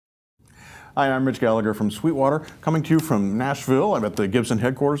Hi, I'm Mitch Gallagher from Sweetwater, coming to you from Nashville. I'm at the Gibson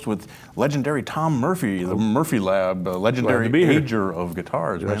headquarters with legendary Tom Murphy, the Murphy Lab, legendary ager of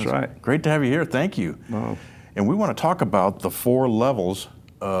guitars. That's right. Great to have you here. Thank you. Wow. And we want to talk about the 4 levels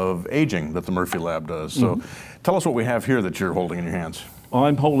of aging that the Murphy Lab does. So tell us what we have here that you're holding in your hands. Well,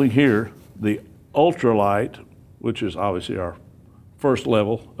 I'm holding here the ultralight, which is obviously our first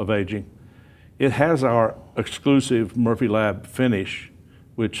level of aging. It has our exclusive Murphy Lab finish,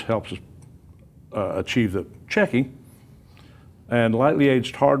 which helps us achieve the checking, and lightly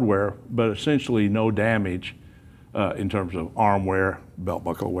aged hardware, but essentially no damage in terms of arm wear, belt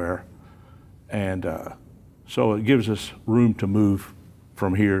buckle wear. And so it gives us room to move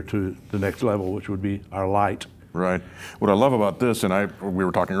from here to the next level, which would be our light. Right. What I love about this, and we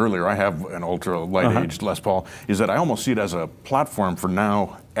were talking earlier, I have an ultra light aged Les Paul, is that I almost see it as a platform for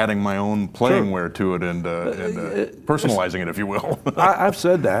now adding my own playing wear to it and personalizing it, if you will. I've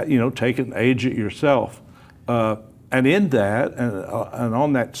said that, you know, take it and age it yourself. And in that, and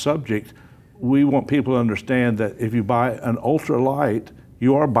on that subject, we want people to understand that if you buy an ultra light,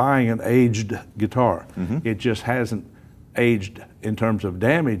 you are buying an aged guitar. It just hasn't aged in terms of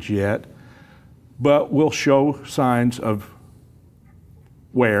damage yet, but will show signs of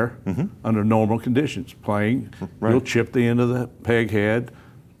wear under normal conditions. Playing, you'll chip the end of the peg head.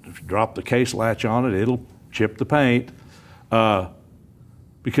 If you drop the case latch on it, it'll chip the paint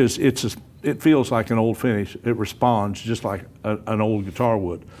because it feels like an old finish. It responds just like an old guitar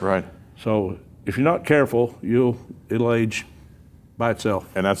would. Right. So if you're not careful, it'll age by itself.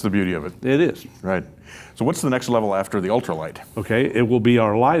 And that's the beauty of it. It is. Right. So what's the next level after the ultralight? Okay, it will be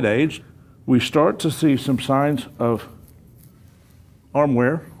our light aged. We start to see some signs of arm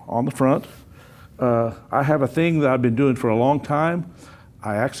wear on the front. I have a thing that I've been doing for a long time.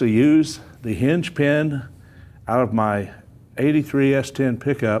 I actually use the hinge pin out of my 83 S10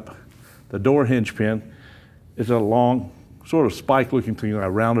 pickup. The door hinge pin is a long, sort of spike-looking thing that I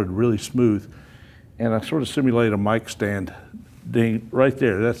rounded really smooth, and I sort of simulate a mic stand ding right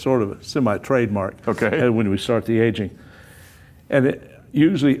there. That's sort of a semi-trademark. Okay. When we start the aging. And it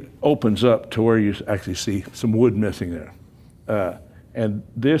usually opens up to where you actually see some wood missing there. And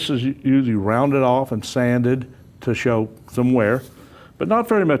this is usually rounded off and sanded to show some wear, but not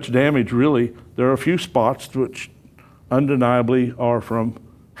very much damage really. There are a few spots which undeniably are from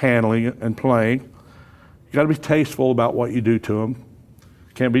handling and playing. You got to be tasteful about what you do to them.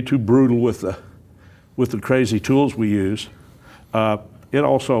 Can't be too brutal with the crazy tools we use. It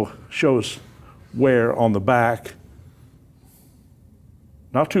also shows wear on the back.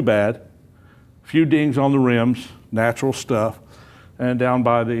 Not too bad. A few dings on the rims, natural stuff, and down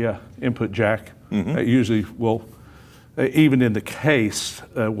by the input jack. It usually will, even in the case,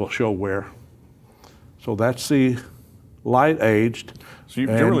 will show wear. So that's the light aged. So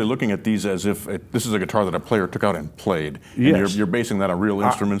you're really looking at these as if this is a guitar that a player took out and played. Yes. And you're basing that on real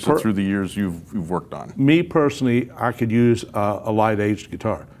instruments that through the years you've worked on. Me personally, I could use a light aged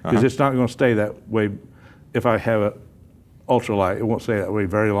guitar because it's not going to stay that way. If I have a ultralight, it won't stay that way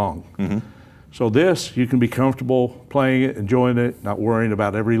very long. So this, you can be comfortable playing it, enjoying it, not worrying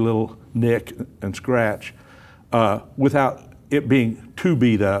about every little nick and scratch without it being too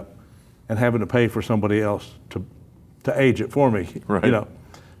beat up and having to pay for somebody else to age it for me. Right. You know,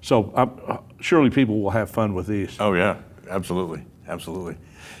 so surely people will have fun with these. Oh yeah, absolutely, absolutely.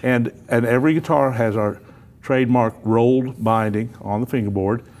 And every guitar has our trademark rolled binding on the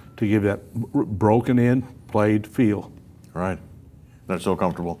fingerboard to give that broken in played feel. Right. That's so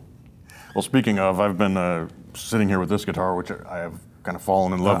comfortable. Well, speaking of, I've been sitting here with this guitar, which I have kind of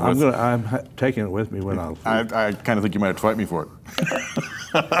fallen in love with. I'm taking it with me when I kind of think you might have to fight me for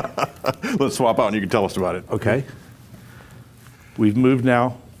it. Let's swap out and you can tell us about it. Okay. We've moved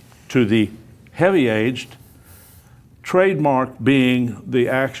now to the heavy aged, trademark being the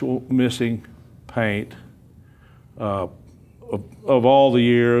actual missing paint of all the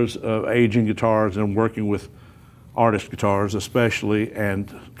years of aging guitars and working with artist guitars especially,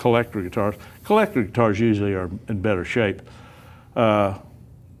 and collector guitars. Collector guitars usually are in better shape.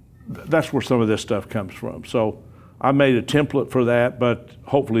 That's where some of this stuff comes from. So I made a template for that, but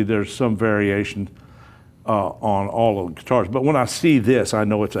hopefully there's some variation on all of the guitars. But when I see this, I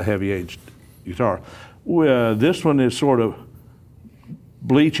know it's a heavy aged guitar. This one is sort of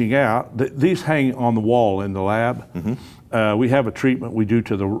bleaching out. These hang on the wall in the lab. We have a treatment we do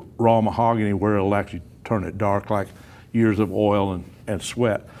to the raw mahogany where it'll actually turn it dark like years of oil and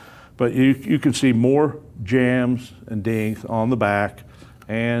sweat. But you can see more jams and dings on the back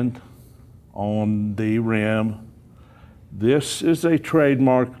and on the rim. This is a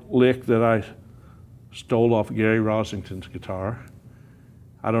trademark lick that I stole off Gary Rosington's guitar.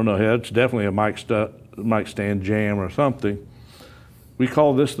 I don't know, it's definitely a mic stand jam or something. We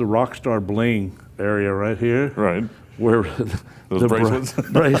call this the Rockstar Bling area right here. Right. Where those bracelets.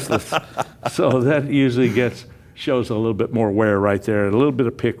 Bracelets. So that usually shows a little bit more wear right there, a little bit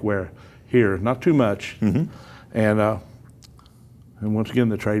of pick wear here, not too much. Mm-hmm. And once again,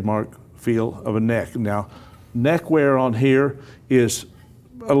 the trademark feel of a neck. Now, neck wear on here is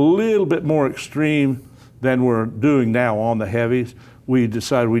a little bit more extreme than we're doing now on the heavies. We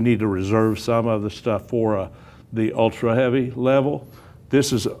decided we need to reserve some of the stuff for the ultra heavy level.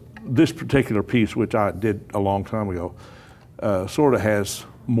 This particular piece, which I did a long time ago, sort of has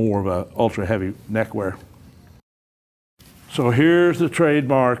more of a ultra heavy neck wear. So here's the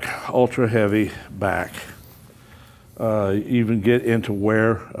trademark ultra heavy back. Even get into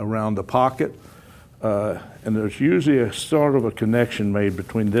wear around the pocket. And there's usually a sort of a connection made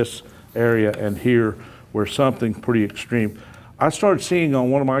between this area and here where something pretty extreme. I started seeing on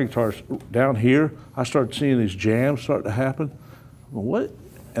one of my guitars down here, I started seeing these jams start to happen. What?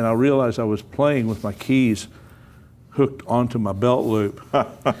 And I realized I was playing with my keys hooked onto my belt loop.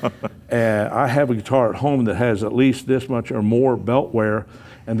 And I have a guitar at home that has at least this much or more belt wear,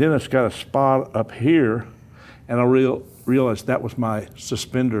 and then it's got a spot up here, and I realized that was my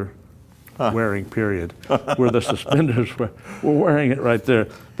suspender wearing period, where the suspenders were wearing it right there.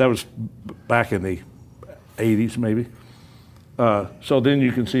 That was back in the 80s maybe. So then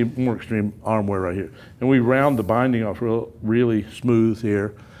you can see more extreme arm wear right here. And we round the binding off really smooth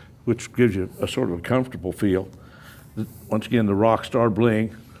here, which gives you a sort of a comfortable feel. Once again, the Rockstar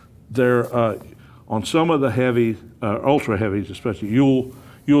Bling. There, on some of the heavy, ultra heavies especially,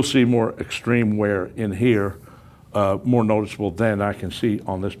 you'll see more extreme wear in here, more noticeable than I can see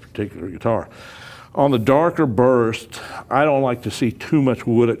on this particular guitar. On the darker burst, I don't like to see too much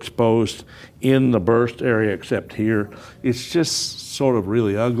wood exposed in the burst area except here. It's just sort of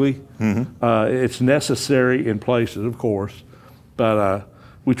really ugly. Mm-hmm. It's necessary in places, of course, but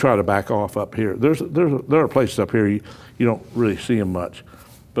we try to back off up here. There are places up here you don't really see them much,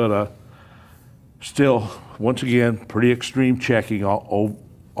 but still, once again, pretty extreme checking all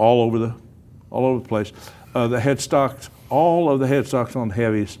over the place. The headstocks, all of the headstocks on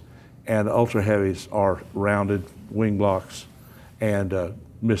heavies and ultra heavies are rounded wing blocks and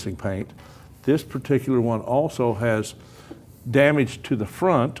missing paint. This particular one also has damage to the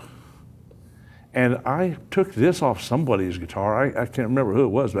front, and I took this off somebody's guitar. I can't remember who it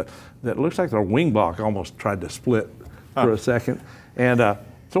was, but that looks like their wing block almost tried to split for a second. And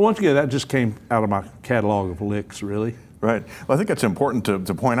so once again, that just came out of my catalog of licks, really. Right. Well, I think it's important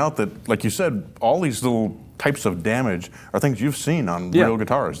to point out that, like you said, all these little types of damage are things you've seen on real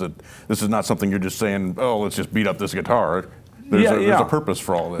guitars. That this is not something you're just saying, oh, let's just beat up this guitar. There's a purpose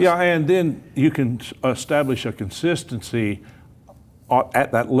for all this. Yeah, and then you can establish a consistency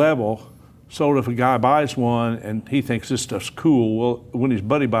at that level, so if a guy buys one and he thinks this stuff's cool, well, when his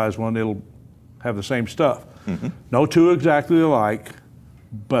buddy buys one, it'll have the same stuff. Mm-hmm. No two exactly alike,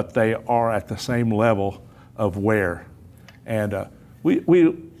 but they are at the same level of wear. And we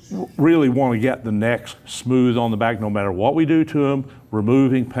really want to get the necks smooth on the back no matter what we do to them,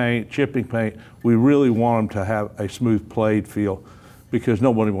 removing paint, chipping paint. We really want them to have a smooth played feel, because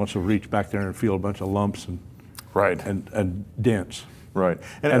nobody wants to reach back there and feel a bunch of lumps and dents. Right.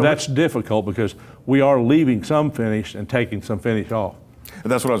 And that's difficult because we are leaving some finish and taking some finish off.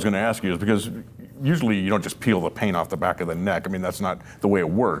 And that's what I was going to ask you, is because usually you don't just peel the paint off the back of the neck. I mean, that's not the way it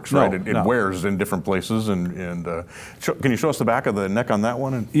works, right? It wears in different places. And can you show us the back of the neck on that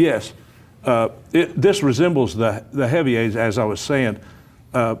one? Yes. This resembles the heavy A's, as I was saying.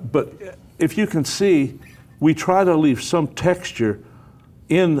 But if you can see, we try to leave some texture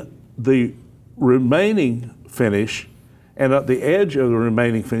in the remaining finish and at the edge of the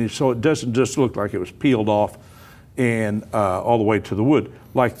remaining finish, so it doesn't just look like it was peeled off and all the way to the wood.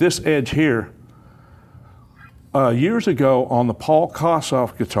 Like this edge here, years ago on the Paul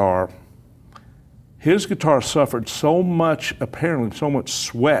Kossoff guitar, his guitar suffered so much, apparently so much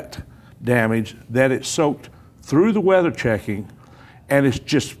sweat damage that it soaked through the weather checking, and it's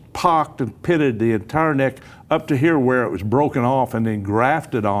just pocked and pitted the entire neck up to here where it was broken off and then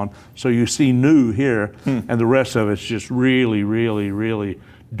grafted on, so you see new here, and the rest of it's just really, really, really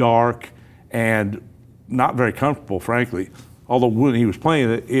dark and not very comfortable, frankly. Although when he was playing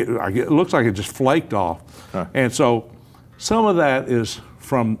it, it looks like it just flaked off. And so some of that is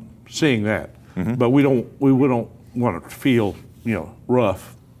from seeing that, but we don't want it to feel,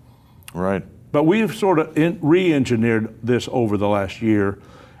 rough. Right. But we've sort of re-engineered this over the last year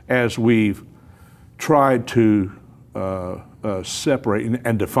as we've tried to separate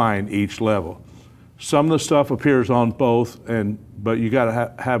and define each level. some of the stuff appears on both, but you got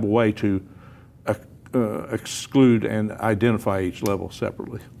to have a way to exclude and identify each level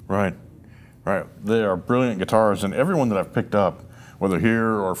separately. Right, right. They are brilliant guitars, and everyone that I've picked up, whether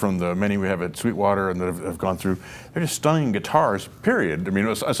here or from the many we have at Sweetwater and that have gone through, they're just stunning guitars, period. I mean,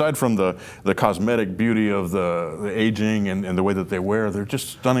 aside from the cosmetic beauty of the aging and the way that they wear, they're just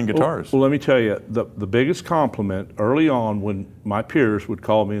stunning guitars. Well, let me tell you, the biggest compliment early on when my peers would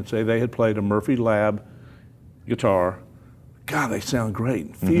call me and say they had played a Murphy Lab guitar, God, they sound great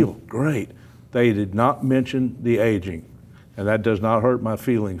and feel great. They did not mention the aging, and that does not hurt my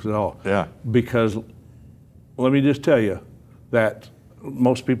feelings at all. Yeah. Because let me just tell you, that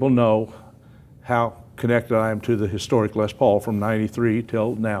most people know how connected I am to the historic Les Paul from '93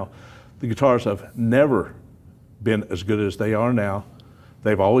 till now. The guitars have never been as good as they are now.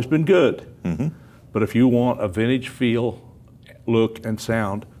 They've always been good, but if you want a vintage feel, look, and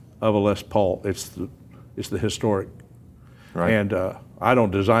sound of a Les Paul, it's the historic. Right. And I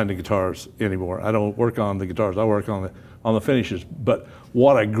don't design the guitars anymore. I don't work on the guitars. I work on the finishes. But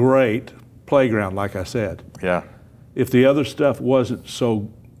what a great playground, like I said. Yeah. If the other stuff wasn't so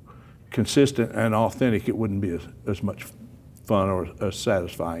consistent and authentic, it wouldn't be as much fun or as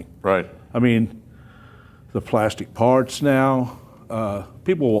satisfying. Right. I mean, the plastic parts now,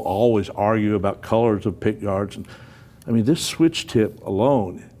 people will always argue about colors of pick guards. And, I mean, this switch tip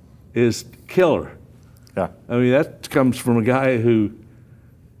alone is killer. Yeah. I mean, that comes from a guy who,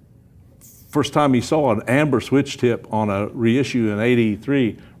 first time he saw an amber switch tip on a reissue in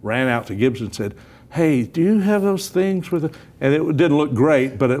 '83, ran out to Gibson and said, "Hey, do you have those things with it?" And it didn't look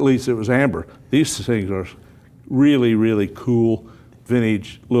great, but at least it was amber. These things are really, really cool,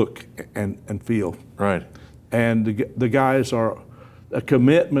 vintage look and feel. Right. And the guys are a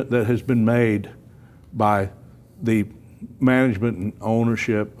commitment that has been made by the management and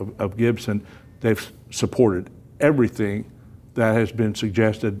ownership of Gibson. They've supported everything that has been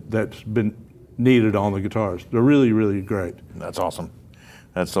suggested that's been needed on the guitars. They're really, really great. That's awesome.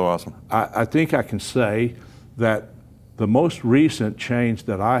 That's so awesome. I think I can say that the most recent change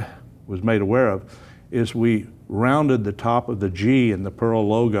that I was made aware of is we rounded the top of the G in the Pearl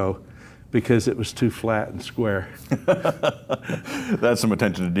logo because it was too flat and square. That's some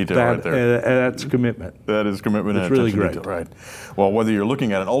attention to detail right there. And that's commitment. That is commitment. It's and really attention to great. detail, right. Well, whether you're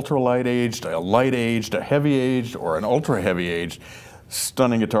looking at an ultra light aged, a light aged, a heavy aged, or an ultra heavy aged,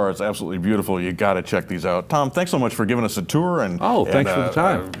 stunning guitar. It's absolutely beautiful. You got to check these out. Tom, thanks so much for giving us a tour and thanks for the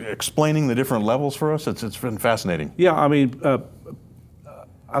time. Explaining the different levels for us. It's been fascinating. Yeah, I mean,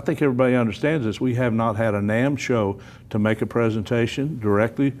 I think everybody understands this. We have not had a NAMM show to make a presentation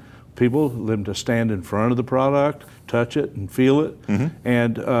directly. People, them to stand in front of the product, touch it, and feel it.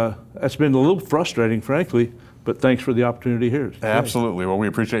 And that's been a little frustrating, frankly. But thanks for the opportunity here. Absolutely. Well, we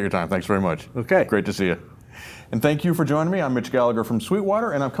appreciate your time. Thanks very much. Okay. Great to see you. And thank you for joining me. I'm Mitch Gallagher from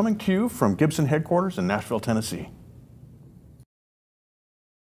Sweetwater, and I'm coming to you from Gibson headquarters in Nashville, Tennessee.